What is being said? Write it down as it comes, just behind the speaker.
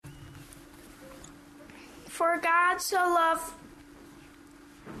For God so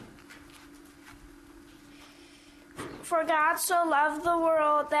loved the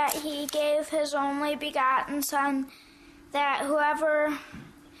world that he gave his only begotten Son, that whoever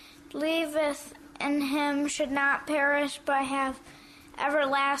believeth in him should not perish but have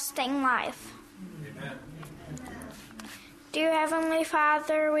everlasting life. Amen. Dear Heavenly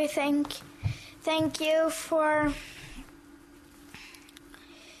Father, we thank you for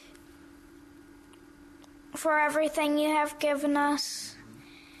everything you have given us.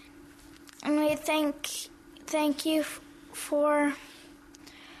 And we thank you for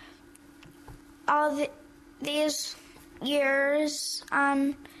all these years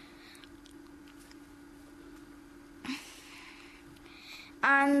on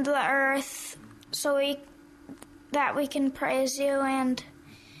the earth, that we can praise you, and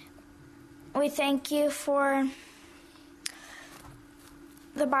we thank you for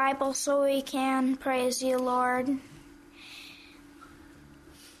the Bible so we can praise you, Lord.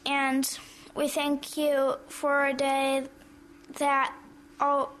 And we thank you for a day that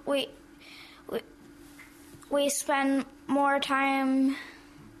we spend more time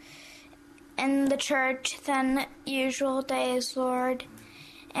in the church than usual days, Lord.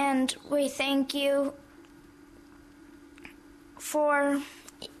 And we thank you for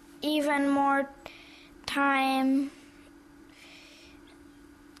even more time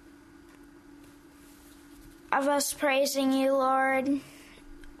of us praising you, Lord,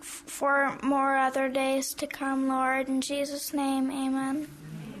 for more other days to come, Lord. In Jesus' name, amen.